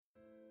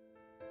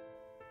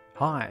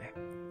Hi,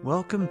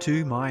 welcome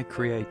to My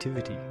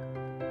Creativity.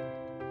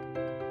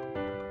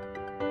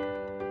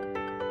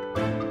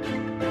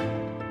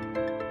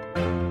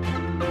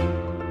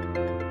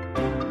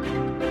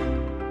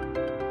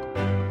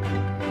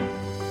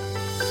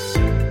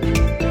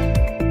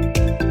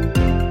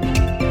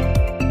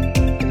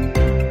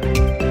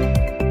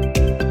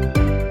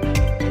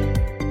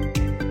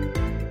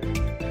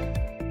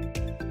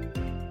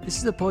 This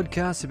is a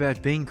podcast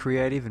about being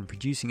creative and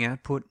producing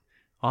output.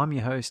 I'm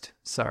your host,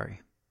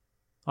 Surrey.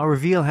 I'll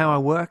reveal how I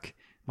work,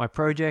 my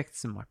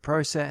projects and my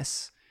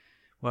process,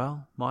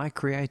 my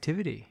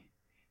creativity.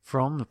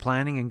 From the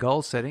planning and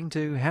goal setting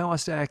to how I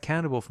stay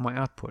accountable for my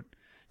output,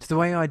 to the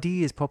way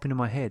ideas pop into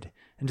my head,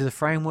 and to the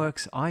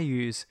frameworks I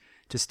use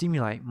to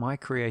stimulate my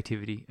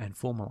creativity and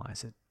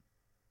formalize it.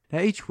 Now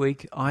each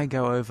week I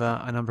go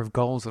over a number of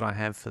goals that I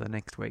have for the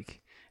next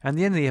week. And at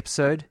the end of the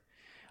episode,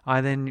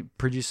 I then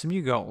produce some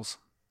new goals.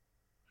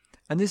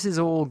 And this is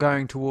all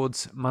going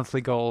towards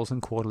monthly goals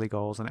and quarterly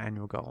goals and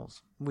annual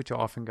goals, which I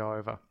often go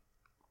over.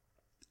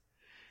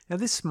 Now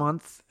this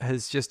month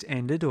has just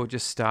ended or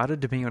just started,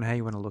 depending on how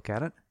you want to look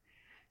at it.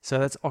 So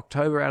that's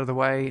October out of the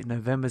way,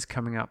 November's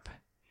coming up.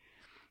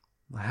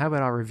 How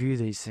about I review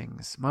these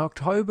things? My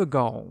October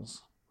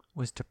goals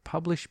was to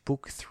publish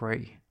book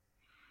 3.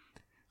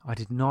 I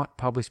did not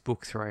publish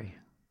book 3.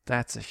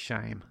 That's a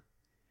shame.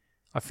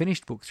 I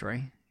finished book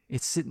 3.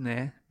 It's sitting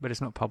there, but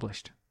it's not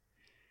published.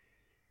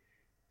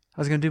 I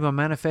was going to do my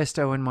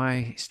manifesto and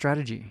my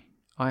strategy.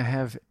 I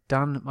have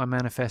done my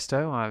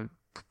manifesto. A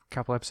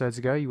couple episodes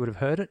ago, you would have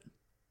heard it.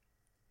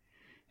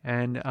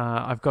 And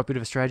I've got a bit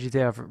of a strategy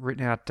there. I've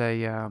written out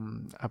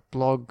a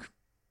blog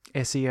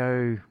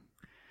SEO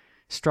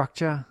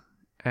structure,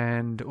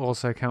 and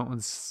also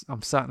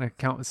I'm starting to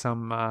come up with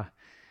some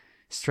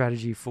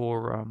strategy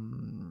for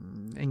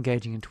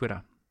engaging in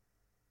Twitter.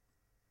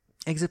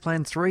 Exit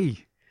Plan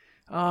 3.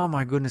 Oh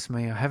my goodness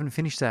me, I haven't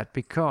finished that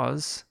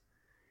because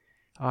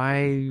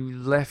I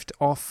left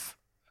off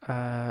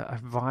a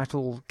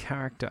vital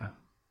character.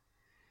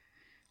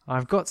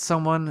 I've got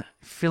someone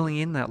filling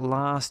in that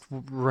last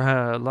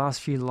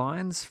few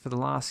lines for the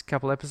last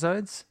couple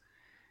episodes,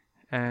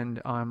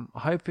 and I'm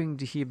hoping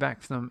to hear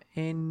back from them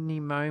any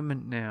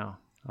moment now.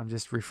 I'm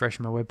just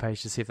refreshing my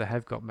webpage to see if they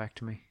have gotten back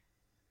to me.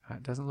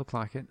 It doesn't look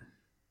like it.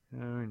 Oh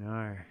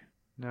no.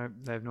 No,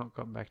 they've not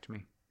gotten back to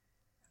me.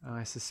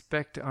 I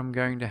suspect I'm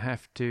going to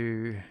have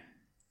to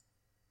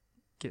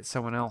get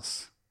someone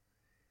else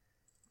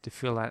to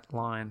fill that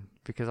line,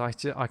 because I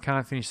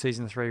can't finish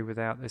season 3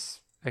 without this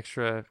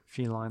extra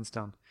few lines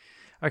done.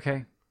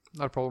 Okay,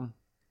 not a problem.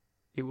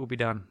 It will be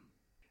done.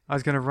 I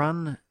was going to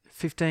run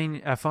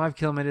 5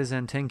 kilometers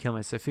and 10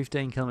 kilometers, so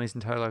 15 kilometers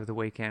in total over the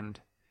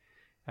weekend.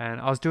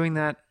 And I was doing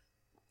that,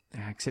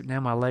 except now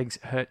my legs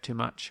hurt too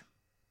much.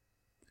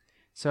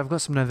 So I've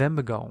got some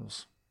November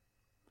goals.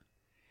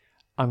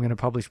 I'm going to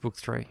publish book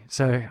 3.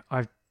 So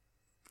I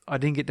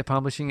didn't get to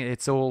publishing it.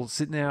 It's all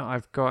sitting there.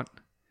 I've got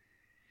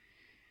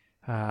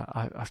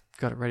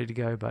it ready to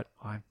go, but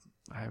I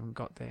haven't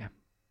got there.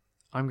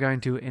 I'm going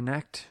to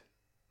enact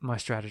my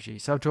strategy.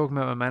 So I'm talking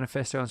about my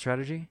manifesto and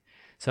strategy.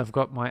 So I've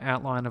got my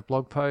outline of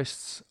blog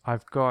posts.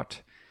 I've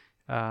got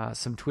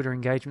some Twitter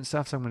engagement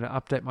stuff. So I'm going to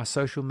update my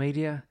social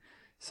media.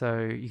 So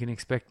you can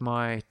expect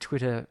my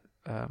Twitter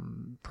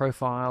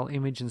profile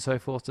image and so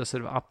forth to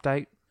sort of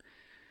update.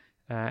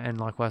 And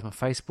likewise my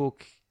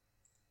Facebook.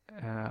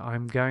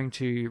 I'm going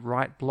to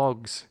write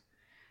blogs,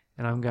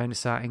 and I'm going to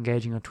start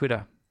engaging on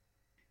Twitter.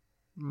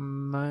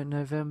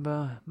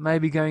 November,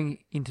 maybe going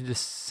into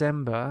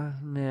December,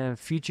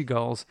 future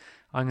goals,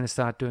 I'm going to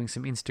start doing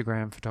some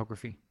Instagram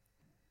photography.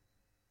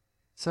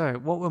 So,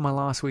 what were my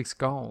last week's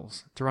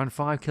goals? To run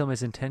 5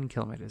 kilometers and 10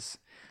 kilometers.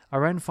 I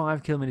ran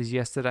 5 kilometers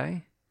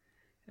yesterday,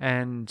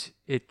 and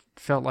it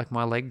felt like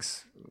my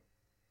legs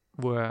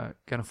were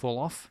going to fall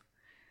off.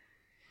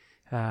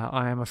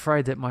 I am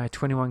afraid that my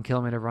 21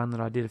 kilometer run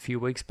that I did a few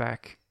weeks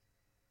back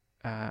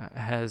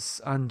has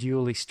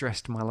unduly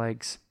stressed my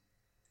legs.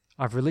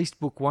 I've released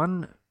book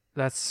 1.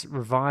 That's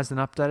revised and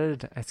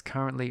updated. It's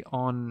currently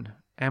on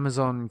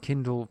Amazon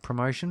Kindle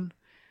promotion.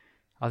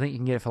 I think you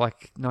can get it for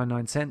like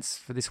 99 cents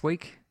for this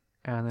week,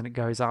 and then it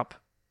goes up.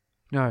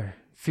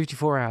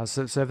 54 hours.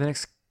 So for the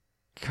next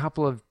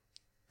couple of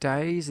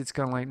days, it's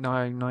going to like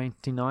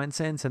 99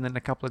 cents, and then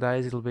a couple of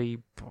days it'll be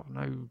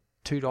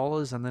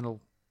 $2, and then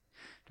it'll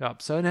go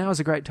up. So now is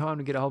a great time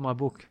to get a hold of my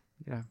book,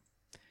 in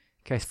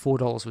case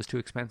 $4 was too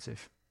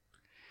expensive.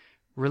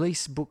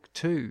 Release book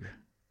 2.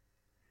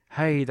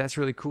 Hey, that's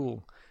really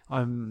cool.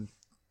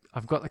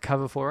 I've got the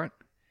cover for it.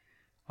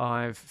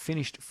 I've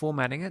finished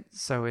formatting it,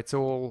 so it's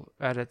all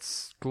at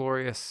its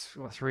glorious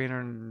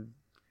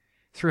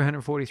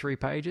 343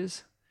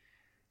 pages.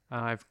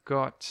 I'm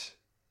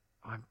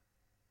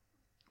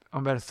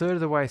about a third of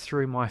the way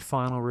through my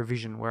final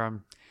revision, where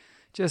I'm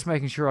just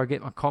making sure I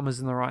get my commas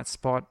in the right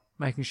spot,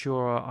 making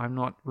sure I'm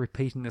not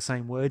repeating the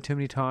same word too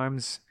many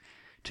times,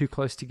 too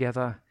close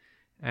together,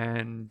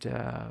 and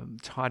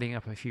tidying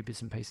up a few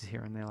bits and pieces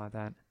here and there like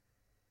that.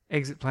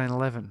 Exit Plan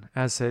 11,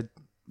 as said,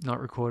 not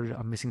recorded.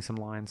 I'm missing some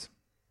lines.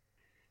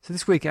 So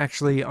this week,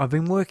 actually, I've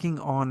been working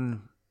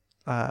on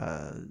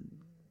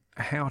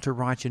how to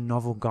write your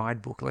novel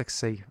guidebook. Let's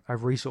see, a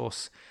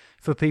resource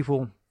for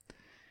people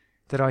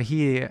that I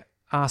hear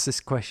ask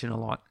this question a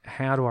lot.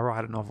 How do I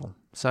write a novel?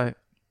 So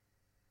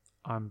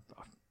I'm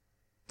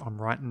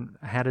writing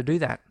how to do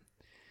that.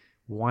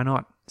 Why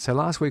not? So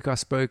last week I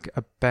spoke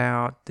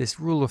about this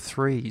rule of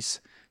threes,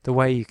 the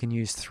way you can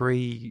use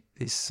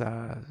this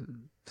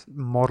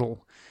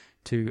model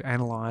to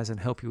analyze and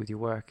help you with your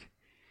work.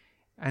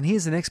 And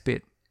here's the next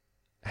bit.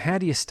 How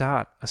do you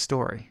start a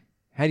story?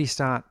 How do you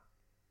start?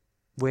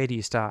 Where do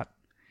you start?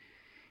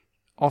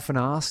 Often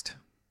asked,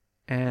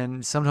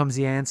 and sometimes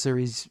the answer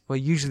is, well,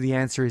 usually the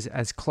answer is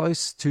as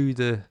close to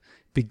the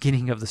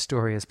beginning of the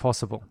story as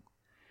possible.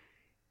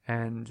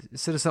 And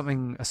sort of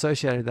something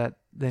associated with that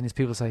then is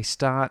people say,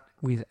 start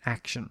with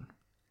action.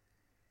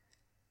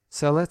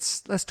 So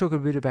let's talk a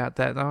bit about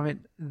that. I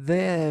mean,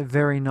 they're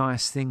very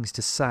nice things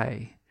to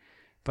say,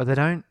 but they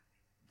don't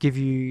give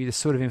you the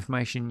sort of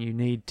information you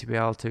need to be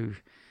able to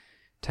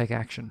take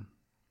action.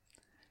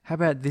 How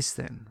about this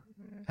then?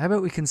 How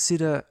about we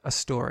consider a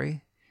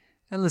story,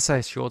 and let's say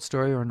a short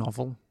story or a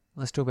novel.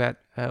 Let's talk about,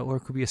 or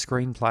it could be a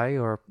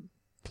screenplay or a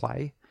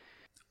play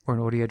or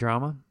an audio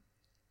drama.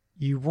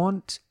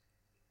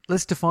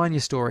 Let's define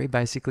your story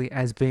basically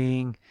as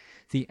being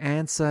the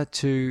answer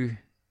to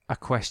a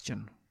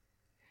question.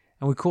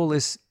 And we call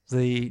this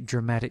the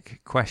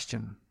dramatic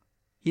question.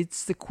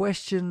 It's the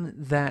question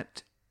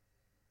that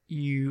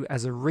you,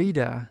 as a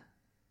reader,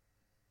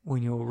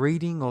 when you're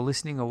reading or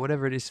listening or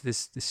whatever it is for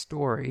this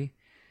story,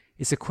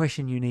 it's a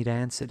question you need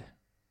answered.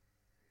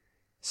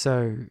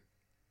 So,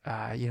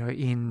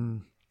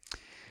 in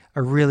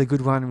a really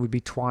good one would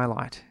be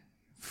Twilight.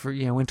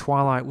 When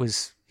Twilight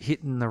was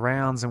hitting the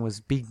rounds and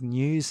was big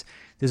news,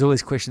 there's all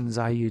these questions.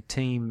 Are you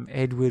team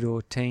Edward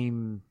or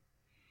team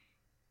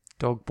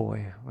Dog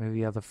Boy, whatever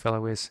the other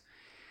fellow is?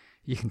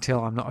 You can tell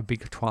I'm not a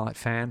big Twilight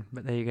fan,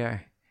 but there you go.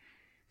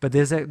 But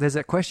there's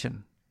that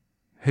question.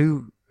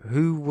 Who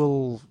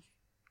will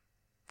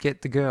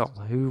get the girl?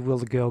 Who will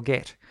the girl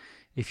get,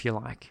 if you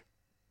like?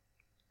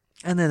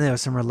 And then there are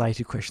some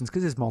related questions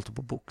because there's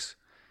multiple books.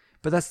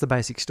 But that's the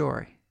basic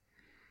story.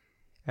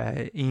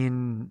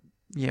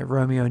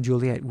 Romeo and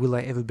Juliet, will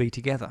they ever be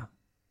together?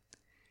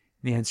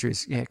 The answer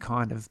is, yeah,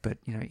 kind of, but,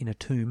 in a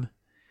tomb.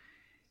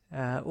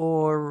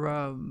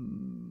 Or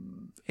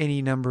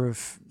any number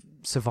of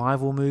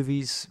survival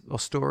movies or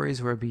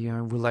stories where it'd be,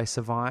 will they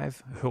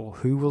survive? Or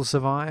who will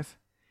survive?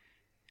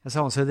 And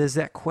so on. So there's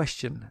that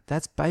question.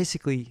 That's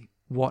basically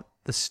what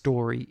the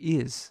story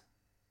is,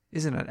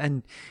 isn't it?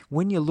 And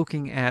when you're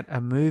looking at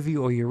a movie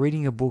or you're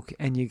reading a book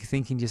and you're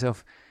thinking to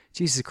yourself,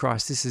 Jesus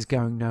Christ, this is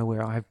going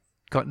nowhere. I've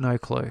got no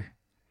clue.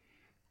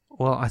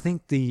 Well, I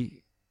think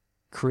the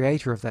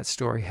creator of that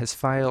story has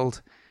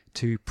failed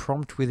to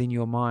prompt within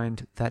your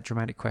mind that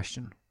dramatic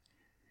question.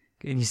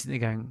 And you're sitting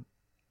there going,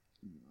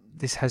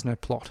 this has no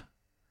plot.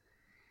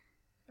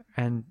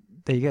 And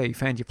there you go, you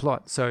found your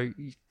plot. So,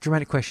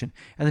 dramatic question.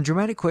 And the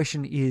dramatic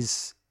question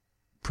is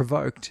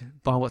provoked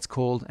by what's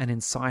called an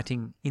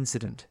inciting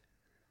incident.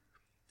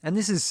 And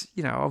this is,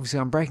 obviously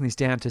I'm breaking this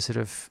down to sort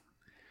of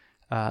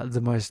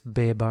the most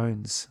bare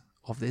bones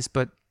of this,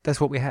 but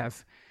that's what we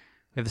have.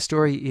 The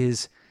story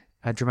is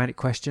a dramatic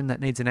question that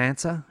needs an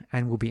answer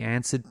and will be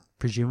answered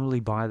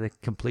presumably by the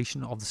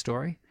completion of the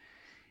story.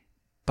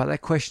 But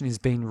that question is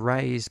being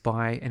raised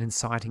by an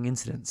inciting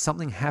incident.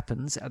 Something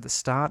happens at the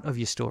start of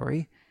your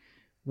story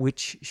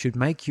which should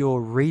make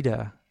your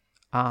reader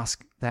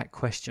ask that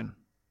question.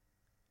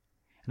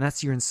 And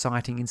that's your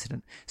inciting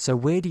incident. So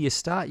where do you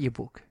start your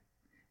book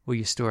or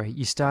your story?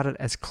 You start it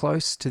as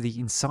close to the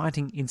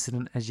inciting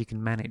incident as you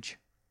can manage.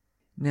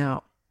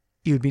 Now,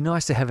 it would be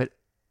nice to have it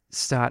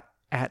start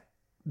at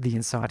the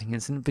inciting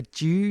incident,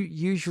 but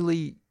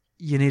usually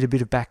you need a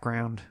bit of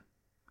background,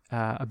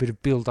 a bit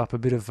of build-up, a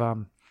bit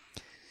of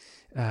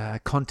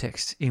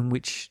context in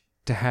which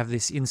to have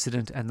this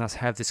incident and thus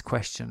have this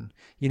question.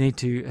 You need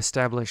to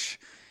establish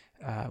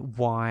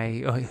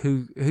why, or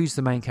who's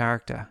the main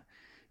character,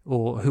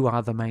 or who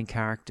are the main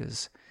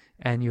characters,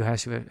 and you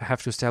have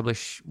to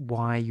establish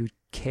why you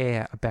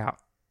care about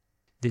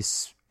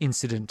this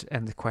incident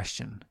and the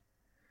question.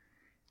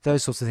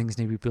 Those sorts of things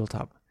need to be built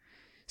up.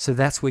 So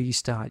that's where you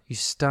start. You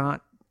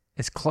start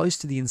as close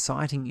to the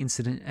inciting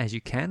incident as you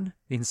can.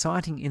 The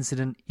inciting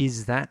incident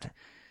is that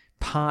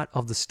part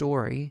of the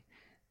story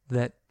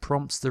that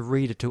prompts the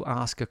reader to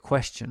ask a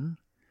question,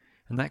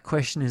 and that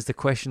question is the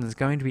question that's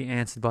going to be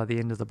answered by the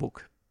end of the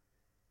book.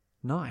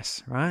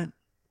 Nice, right?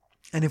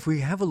 And if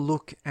we have a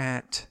look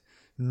at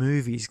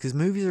movies, because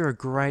movies are a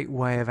great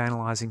way of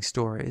analysing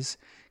stories,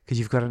 because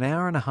you've got an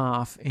hour and a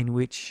half in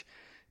which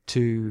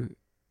to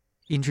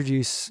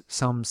introduce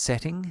some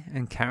setting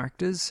and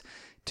characters,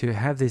 to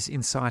have this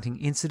inciting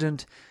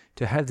incident,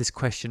 to have this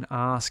question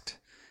asked,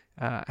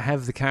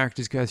 have the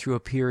characters go through a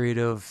period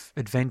of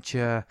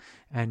adventure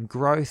and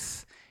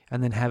growth,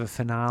 and then have a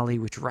finale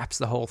which wraps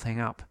the whole thing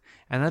up.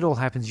 And that all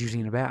happens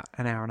usually in about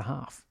an hour and a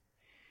half.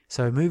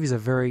 So movies are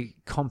very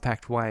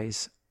compact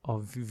ways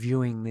of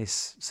viewing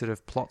this sort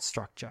of plot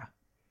structure.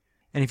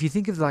 And if you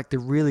think of like the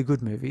really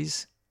good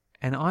movies,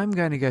 and I'm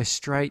going to go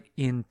straight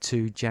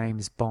into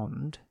James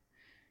Bond,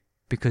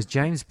 because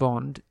James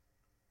Bond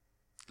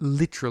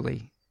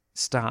literally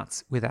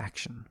starts with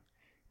action.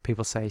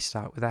 People say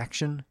start with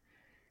action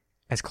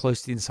as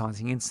close to the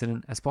inciting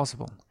incident as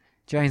possible.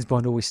 James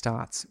Bond always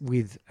starts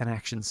with an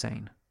action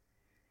scene.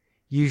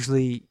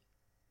 Usually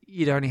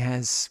it only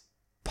has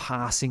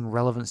passing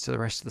relevance to the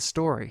rest of the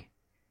story.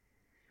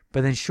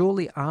 But then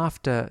shortly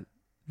after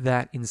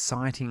that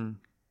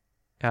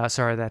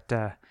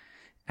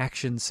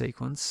action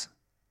sequence,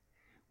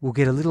 we'll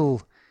get a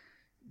little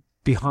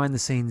behind the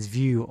scenes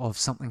view of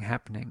something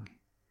happening.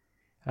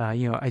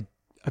 A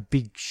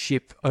big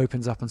ship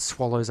opens up and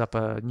swallows up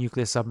a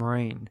nuclear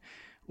submarine,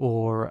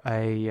 or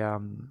I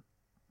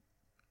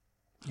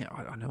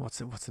don't know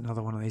what's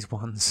another one of these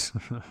ones.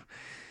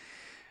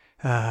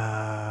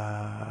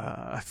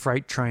 A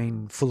freight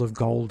train full of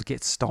gold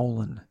gets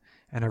stolen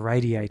and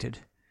irradiated,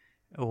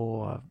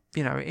 or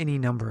any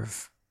number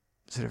of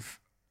sort of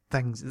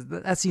things.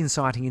 That's the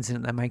inciting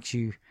incident that makes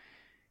you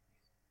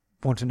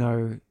want to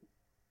know,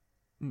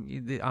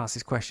 ask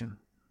this question: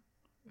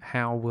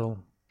 how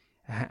will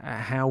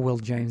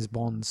James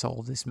Bond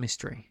solve this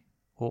mystery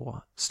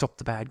or stop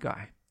the bad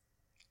guy?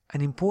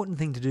 An important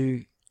thing to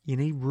do, you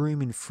need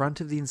room in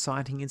front of the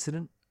inciting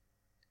incident,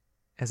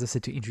 as I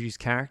said, to introduce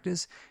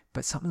characters,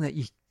 but something that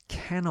you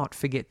cannot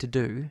forget to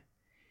do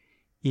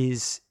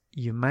is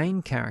your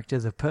main character,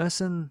 the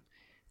person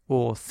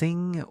or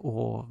thing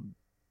or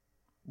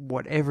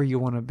whatever you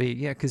want to be.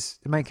 Yeah, because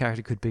the main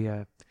character could be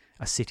a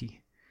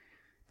city.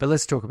 But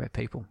let's talk about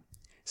people.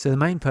 So the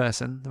main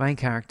person, the main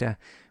character,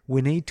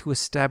 we need to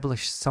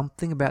establish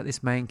something about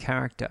this main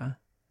character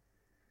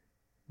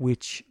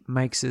which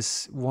makes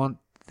us want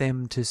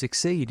them to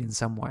succeed in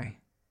some way.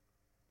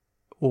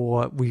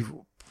 Or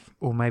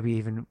maybe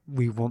even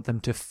we want them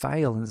to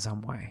fail in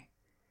some way.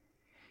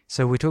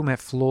 So we're talking about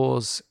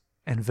flaws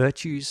and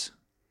virtues.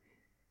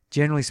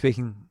 Generally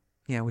speaking,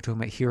 we're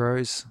talking about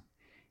heroes.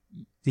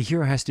 The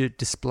hero has to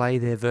display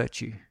their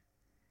virtue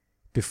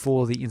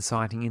before the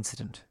inciting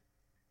incident.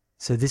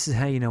 So this is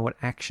how you know what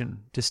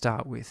action to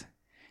start with.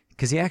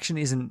 Because the action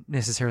isn't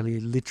necessarily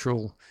a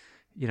literal,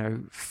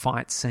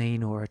 fight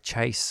scene or a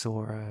chase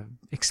or a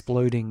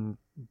exploding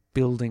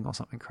building or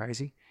something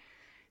crazy.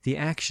 The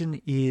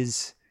action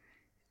is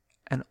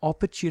an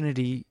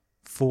opportunity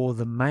for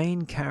the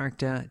main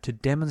character to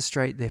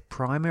demonstrate their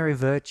primary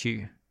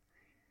virtue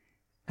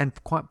and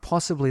quite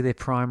possibly their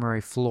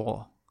primary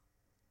flaw.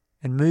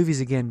 And movies,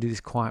 again, do this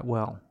quite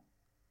well.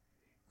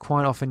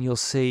 Quite often you'll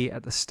see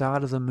at the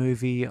start of the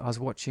movie, I was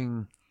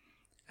watching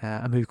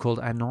a movie called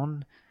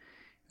Anon.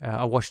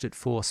 I watched it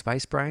for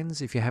Space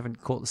Brains. If you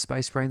haven't caught the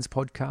Space Brains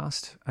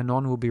podcast,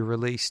 Anon will be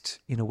released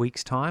in a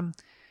week's time.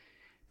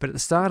 But at the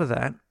start of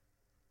that,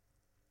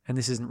 and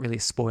this isn't really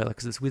a spoiler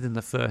because it's within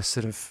the first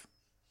sort of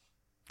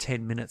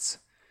 10 minutes,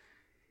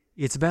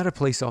 it's about a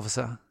police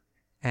officer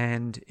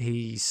and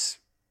he's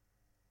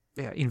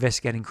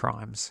investigating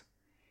crimes.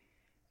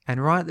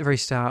 And right at the very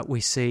start,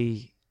 we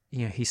see,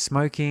 he's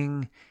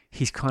smoking,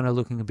 he's kind of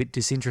looking a bit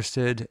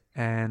disinterested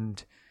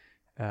and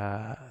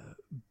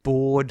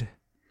bored.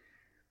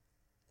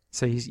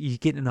 So you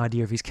get an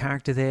idea of his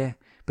character there.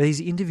 But he's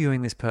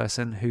interviewing this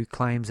person who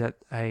claims that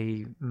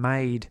a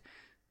maid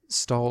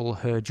stole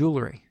her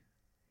jewellery.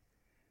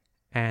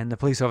 And the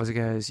police officer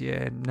goes,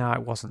 yeah, no,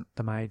 it wasn't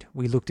the maid.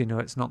 We looked into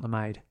it, it's not the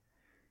maid.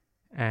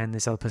 And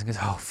this other person goes,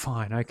 oh,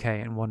 fine, okay,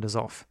 and wanders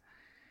off.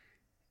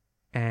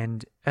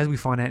 And as we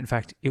find out, in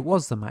fact, it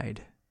was the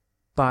maid.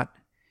 But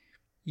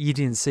you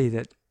didn't see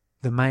that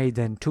the maid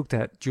then took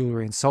that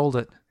jewellery and sold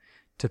it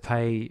to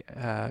pay,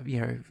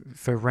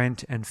 for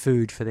rent and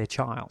food for their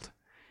child.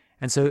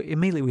 And so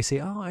immediately we see,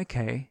 oh,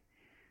 okay,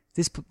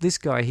 this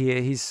guy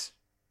here, he's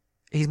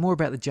more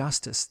about the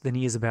justice than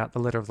he is about the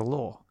letter of the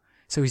law.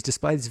 So he's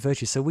displayed his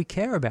virtue. So we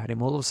care about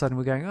him. All of a sudden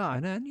we're going, oh,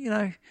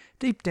 no,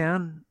 deep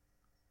down,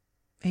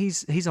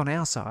 he's on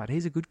our side.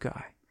 He's a good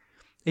guy.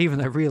 Even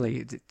though really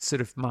it sort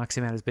of marks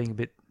him out as being a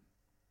bit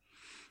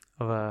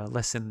of a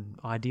less than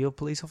ideal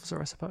police officer,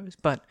 I suppose.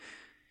 But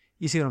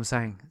you see what I'm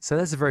saying? So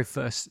that's the very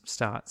first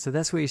start. So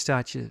that's where you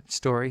start your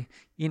story,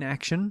 in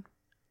action.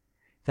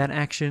 That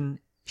action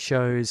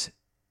shows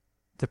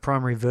the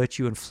primary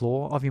virtue and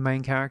flaw of your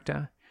main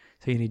character.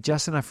 So you need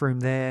just enough room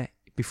there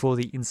before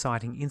the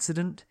inciting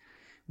incident,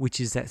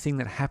 which is that thing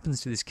that happens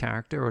to this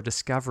character or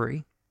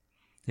discovery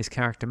this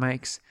character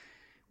makes,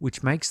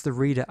 which makes the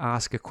reader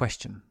ask a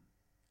question.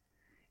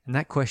 And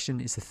that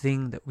question is the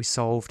thing that we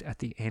solved at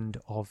the end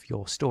of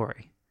your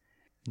story.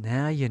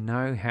 Now you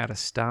know how to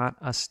start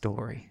a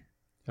story.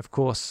 Of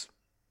course,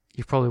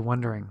 you're probably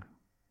wondering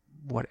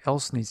what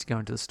else needs to go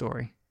into the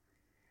story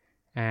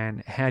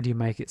and how do you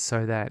make it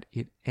so that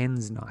it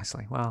ends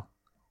nicely. Well,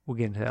 we'll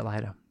get into that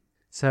later.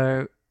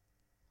 So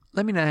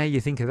let me know how you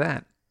think of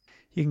that.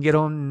 You can get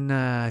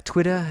on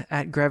Twitter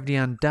at Gravity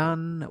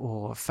Undone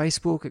or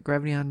Facebook at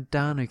Gravity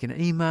Undone, or you can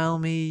email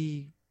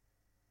me,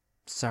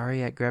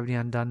 at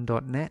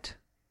gravityundone.net.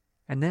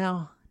 And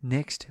now,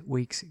 next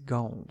week's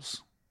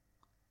goals.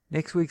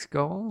 Next week's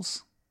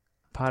goals,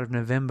 part of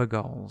November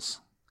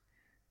goals.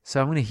 So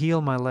I'm going to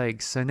heal my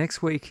legs. So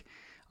next week,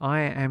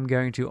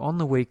 on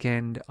the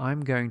weekend,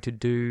 I'm going to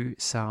do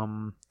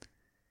some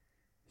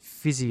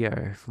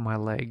physio for my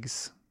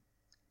legs.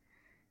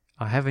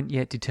 I haven't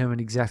yet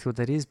determined exactly what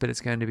that is, but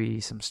it's going to be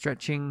some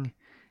stretching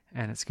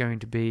and it's going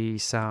to be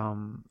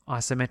some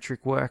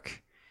isometric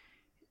work,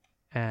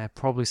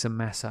 probably some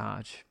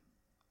massage.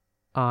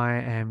 I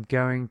am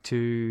going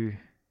to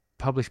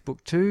publish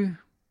book 2.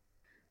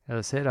 As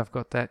I said, I've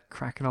got that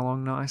cracking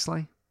along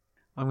nicely.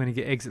 I'm going to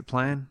get exit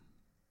plan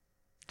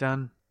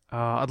done.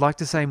 I'd like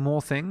to say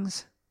more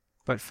things,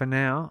 but for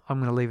now, I'm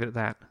going to leave it at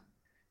that.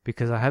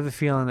 Because I have a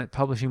feeling that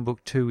publishing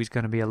book 2 is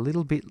going to be a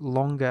little bit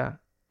longer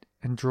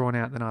and drawn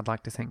out than I'd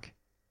like to think.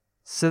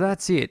 So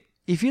that's it.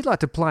 If you'd like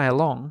to play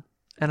along,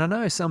 and I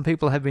know some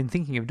people have been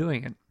thinking of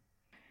doing it,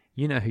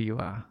 you know who you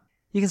are.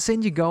 You can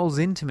send your goals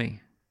in to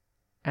me.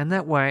 And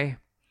that way,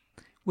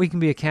 we can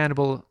be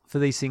accountable for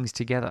these things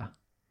together.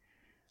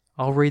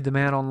 I'll read them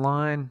out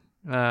online,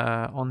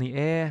 on the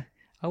air.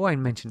 I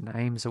won't mention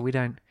names, or we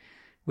don't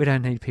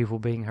need people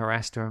being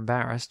harassed or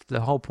embarrassed.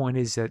 The whole point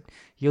is that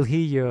you'll hear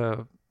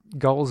your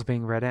goals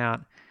being read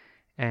out,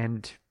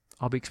 and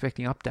I'll be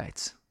expecting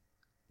updates,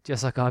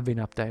 just like I've been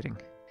updating.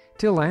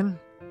 Till then,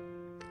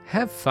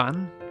 have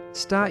fun,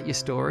 start your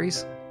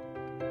stories.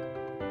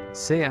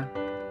 See ya.